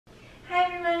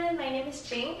everyone, my name is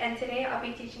Jing, and today I'll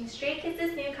be teaching Stray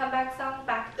Kids' new comeback song,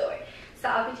 Backdoor. So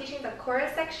I'll be teaching the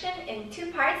chorus section in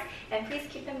 2 parts, and please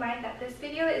keep in mind that this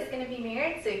video is going to be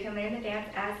mirrored so you can learn the dance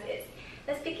as is.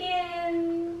 Let's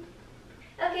begin!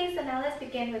 Okay, so now let's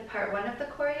begin with part 1 of the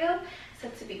choreo. So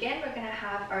to begin, we're going to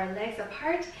have our legs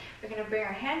apart, we're going to bring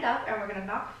our hand up, and we're going to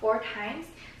knock 4 times.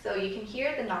 So you can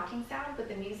hear the knocking sound with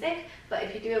the music, but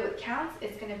if you do it with counts,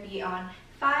 it's going to be on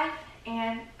 5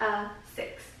 and a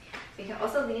 6. So you can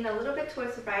also lean a little bit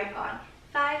towards the right on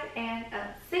 5 and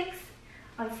a 6.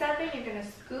 On 7, you're going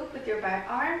to scoop with your right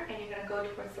arm and you're going to go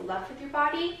towards the left with your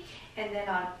body. And then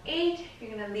on 8,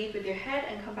 you're going to lead with your head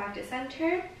and come back to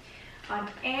center. On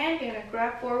and, you're going to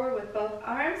grab forward with both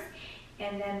arms.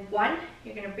 And then 1,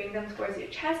 you're going to bring them towards your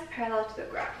chest, parallel to the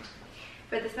ground.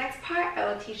 For this next part, I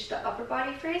will teach the upper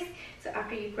body first. So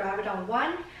after you grab it on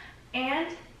 1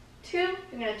 and 2, you're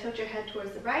going to tilt your head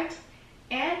towards the right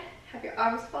and have your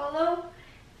arms follow.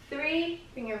 3,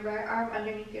 bring your right arm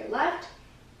underneath your left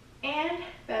and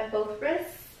bend both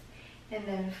wrists. And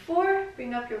then 4,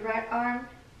 bring up your right arm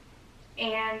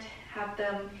and have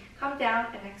them come down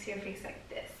and next to your face like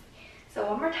this. So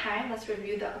one more time, let's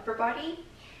review the upper body.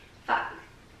 5,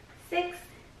 6,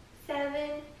 7,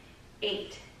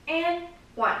 8, and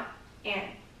 1, and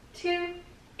 2,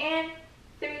 and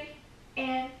 3,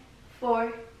 and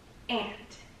 4, and.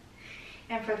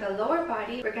 And for the lower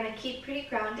body, we're going to keep pretty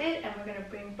grounded and we're going to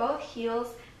bring both heels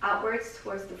outwards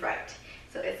towards the right.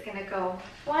 So it's going to go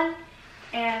 1,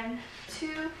 and 2,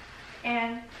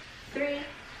 and 3,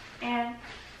 and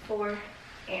 4,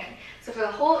 and. So for the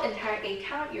whole entire 8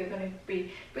 count, you're going to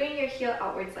be bringing your heel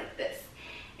outwards like this.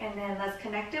 And then let's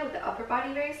connect it with the upper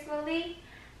body very slowly.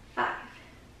 5,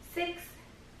 6,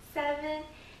 7,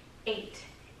 8,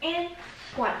 and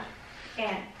 1,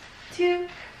 and 2,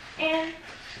 and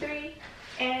 3,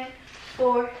 and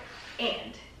 4,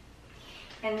 and.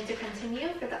 And then to continue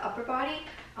for the upper body,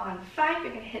 on 5,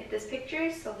 you're going to hit this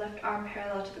picture, so left arm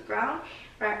parallel to the ground,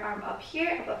 right arm up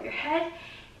here above your head,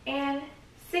 and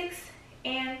 6,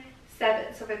 and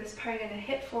 7. So for this part, you're going to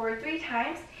hit forward 3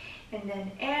 times, and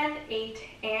then and 8,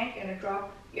 and you're going to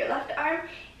drop your left arm,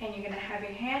 and you're going to have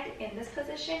your hand in this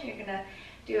position. You're going to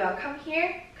do a come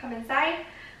here, come inside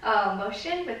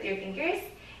motion with your fingers.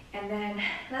 And then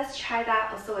let's try that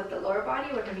also with the lower body.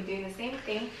 We're going to be doing the same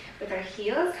thing with our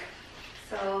heels.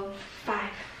 So 5,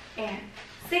 and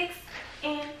 6,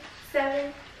 and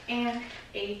 7, and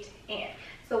 8, and.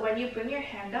 So when you bring your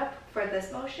hand up for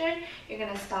this motion, you're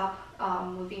going to stop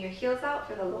moving your heels out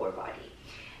for the lower body.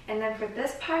 And then for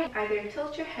this part, either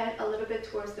tilt your head a little bit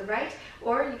towards the right,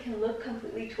 or you can look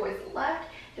completely towards the left,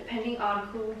 depending on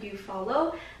who you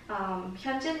follow.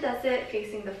 Hyunjin does it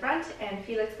facing the front, and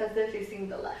Felix does it facing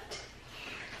the left.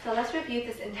 So let's review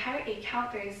this entire 8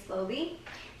 count very slowly.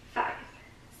 5,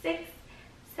 6,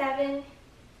 7,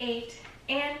 8,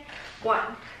 and 1,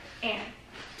 and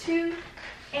 2,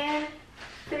 and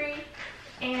 3,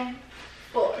 and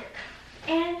 4,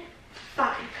 and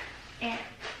 5, and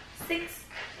 6,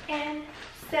 and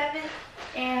 7,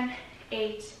 and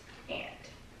 8, and.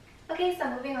 Okay, so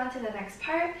moving on to the next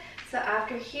part. So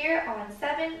after here on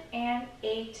 7 and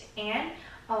 8 and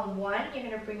on 1, you're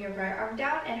going to bring your right arm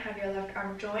down and have your left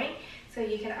arm join. So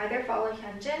you can either follow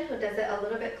Hyunjin, who does it a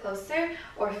little bit closer,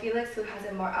 or Felix, who has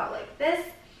it more out like this.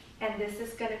 And this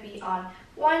is going to be on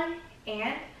 1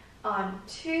 and on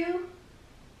 2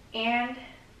 and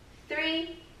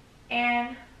 3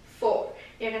 and 4.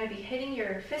 You're going to be hitting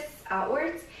your fists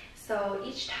outwards. So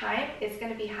each time it's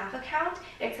going to be half a count,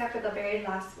 except for the very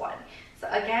last one. So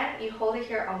again, you hold it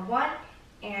here on 1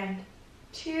 and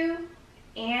 2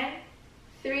 and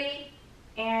 3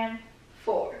 and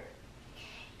 4.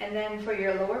 And then for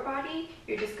your lower body,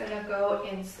 you're just going to go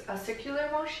in a circular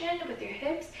motion with your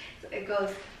hips. So it goes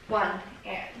 1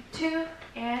 and 2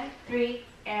 and 3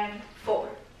 and 4.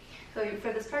 So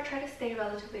for this part, try to stay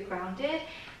relatively grounded,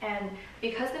 and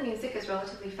because the music is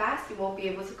relatively fast, you won't be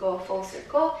able to go a full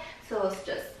circle, so let's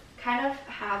just kind of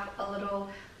have a little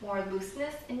more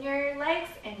looseness in your legs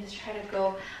and just try to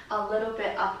go a little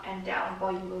bit up and down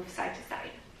while you move side to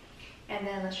side. And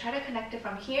then let's try to connect it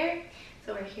from here.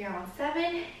 So we're here on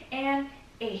 7 and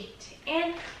 8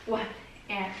 and 1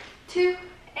 and 2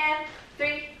 and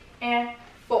 3 and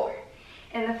 4.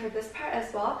 And then for this part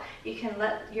as well, you can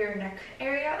let your neck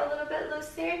area a little bit loose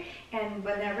there, and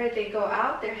whenever they go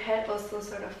out, their head also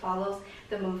sort of follows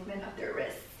the movement of their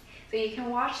wrists. So you can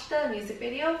watch the music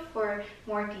video for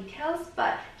more details,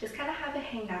 but just kind of have it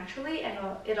hang naturally and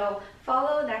it'll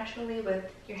follow naturally with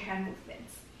your hand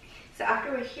movements. So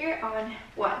after we're here on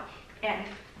 1 and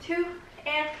 2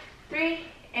 and 3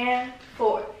 and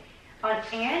 4. On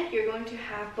and, you're going to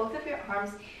have both of your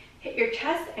arms hit your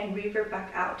chest and revert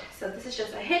back out. So this is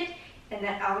just a hit, and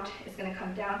then out is going to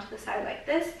come down to the side like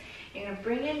this. You're going to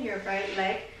bring in your right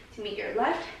leg to meet your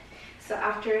left. So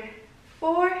after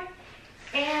 4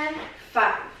 and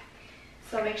 5.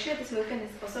 So make sure this movement is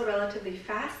also relatively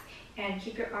fast and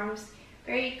keep your arms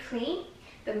very clean.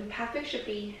 The pathway should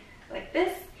be like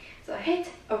this. So hit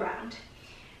around.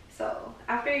 So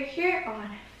after you're here on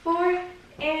 4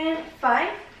 and 5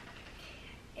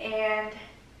 and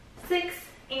 6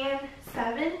 and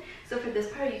 7. So for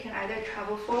this part, you can either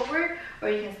travel forward or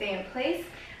you can stay in place.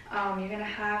 You're going to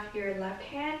have your left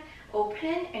hand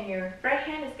open and your right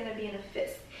hand is going to be in a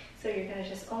fist. So you're going to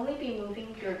just only be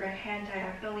moving your right hand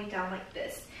diagonally down like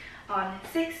this. On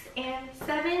 6 and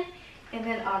 7, and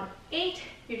then on 8,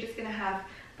 you're just going to have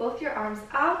both your arms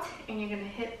out and you're going to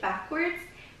hit backwards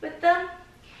with them.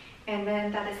 And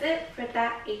then that is it for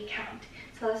that 8 count.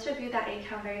 So let's review that 8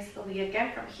 count very slowly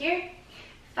again from here.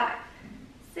 5,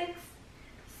 6,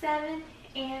 7,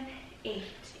 and 8,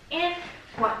 and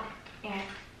 1, and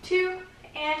 2,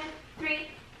 and 3,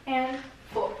 and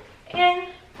 4, and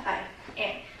 5,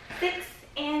 and 6,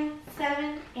 and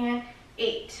 7, and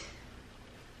 8.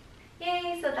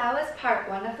 Yay, so that was part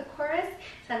 1 of the chorus.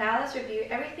 So now let's review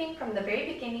everything from the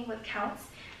very beginning with counts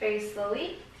very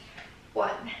slowly.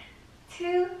 1,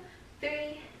 2, 3,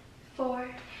 4,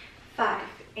 5,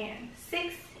 and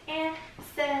 6, and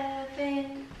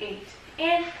 7, 8,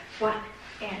 and 1,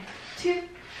 and 2,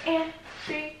 and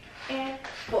 3, and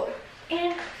 4,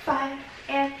 and 5,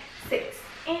 and 6,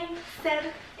 and 7,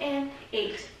 and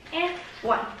 8, and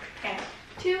 1, and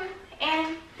 2,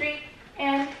 and 3,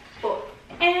 and 4,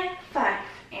 and 5,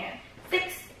 and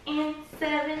 6, and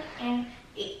 7, and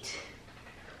 8.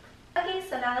 Okay,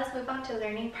 so now let's move on to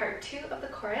learning part 2 of the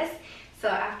chorus. So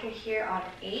after here on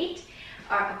 8,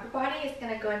 our upper body is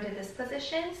going to go into this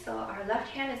position. So our left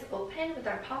hand is open with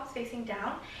our palms facing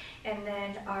down, and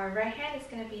then our right hand is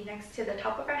going to be next to the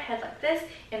top of our head like this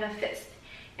in a fist.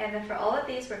 And then for all of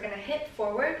these, we're going to hit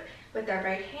forward with our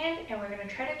right hand, and we're going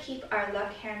to try to keep our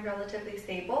left hand relatively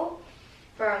stable.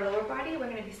 For our lower body, we're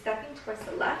going to be stepping towards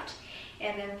the left,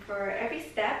 and then for every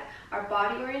step, our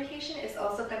body orientation is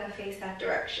also going to face that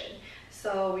direction.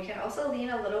 So we can also lean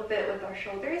a little bit with our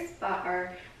shoulders, but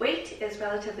our weight is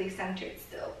relatively centered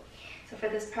still. So for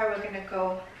this part, we're going to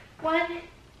go 1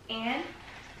 and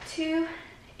 2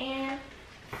 and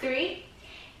 3,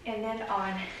 and then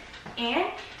on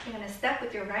and, you're going to step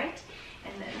with your right,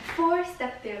 and then 4,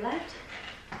 step with your left,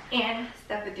 and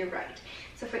step with your right.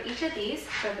 So for each of these,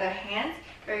 for the hands,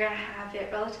 we're going to have it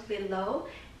relatively low,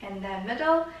 and then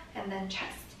middle, and then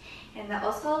chest. And then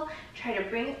also try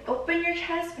to open your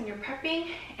chest when you're prepping,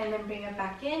 and then bring it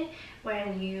back in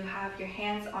when you have your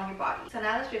hands on your body. So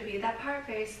now let's review that part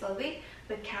very slowly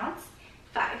with counts.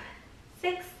 5,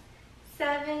 6,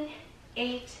 7,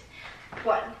 8,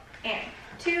 1, and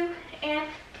 2, and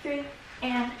 3,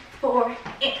 and 4,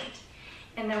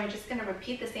 and then we're just going to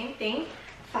repeat the same thing.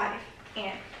 5,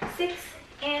 and 6,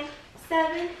 and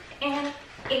 7, and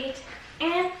 8,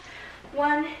 and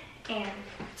 1, and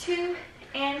 2,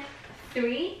 and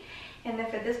 3. And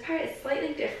then for this part, it's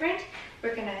slightly different.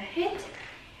 We're going to hit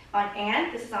on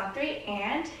and, this is on 3,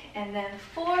 and then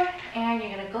 4, and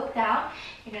you're going to go down.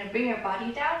 You're going to bring your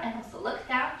body down and also look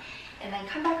down, and then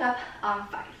come back up on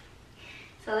 5.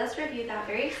 So let's review that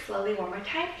very slowly one more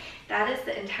time. That is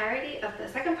the entirety of the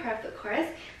second part of the chorus.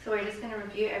 So we're just going to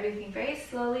review everything very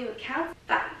slowly with counts.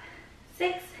 5,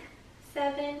 6,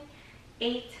 7,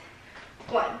 8,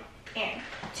 1, and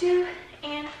 2,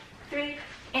 and 3,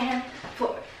 and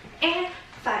 4, and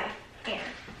 5, and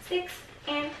 6,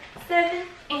 and 7,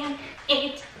 and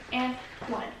 8, and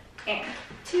 1, and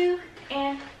 2,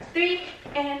 and 3,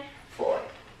 and 4,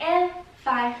 and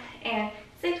 5, and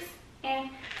 6, and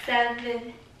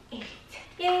 7, 8.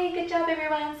 Yay, good job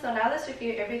everyone. So now let's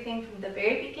review everything from the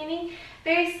very beginning,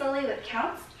 very slowly with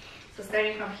counts. So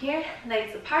starting from here,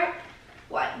 legs apart.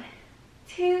 1,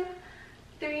 2,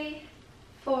 3,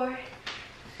 4,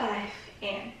 5,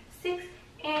 and 6,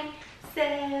 and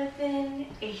 7,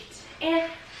 8,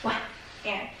 and 1,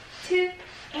 and 2,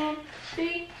 and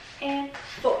 3, and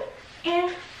 4,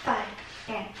 and 5,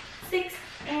 and 6,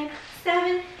 and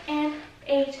 7, and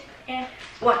 8, and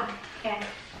 1, and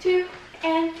 2,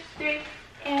 and 3,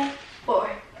 and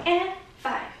 4, and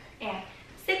 5, and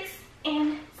 6,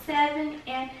 and 7,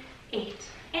 and 8,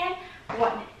 and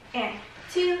 1, and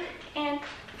 2, and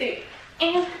 3,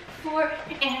 and 4,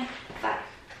 and 5,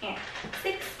 and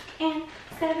 6, and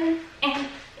 7, and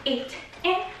 8,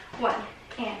 and 1,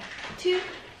 and 2,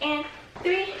 and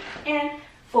 3, and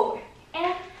 4,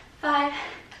 and 5,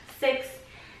 6,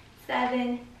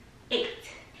 7, 8.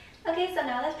 Okay, so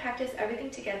now let's practice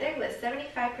everything together with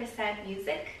 75% 100%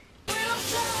 music.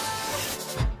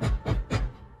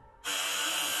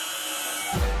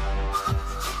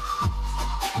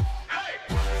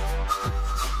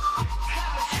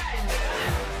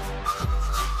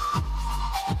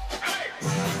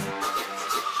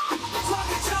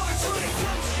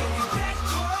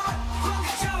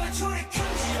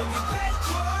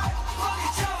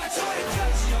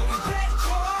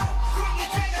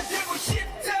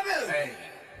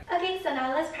 Okay, so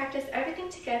now let's practice everything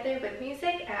together with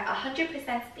music at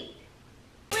 100% speed.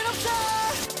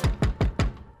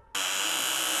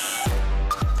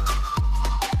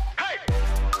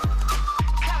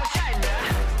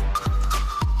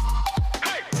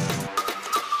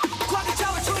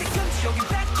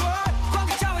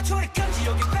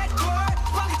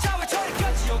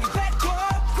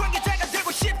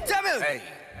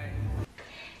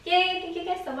 Yay! Thank you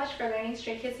guys so much for learning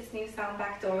Stray Kids' new song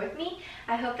Backdoor with me.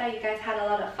 I hope that you guys had a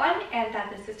lot of fun and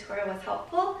that this tutorial was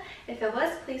helpful. If it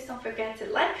was, please don't forget to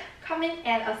like, comment,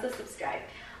 and also subscribe.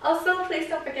 Also, please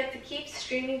don't forget to keep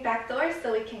streaming Backdoor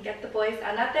so we can get the boys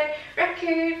another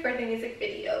record for the music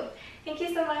video. Thank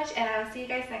you so much, and I'll see you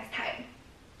guys next time.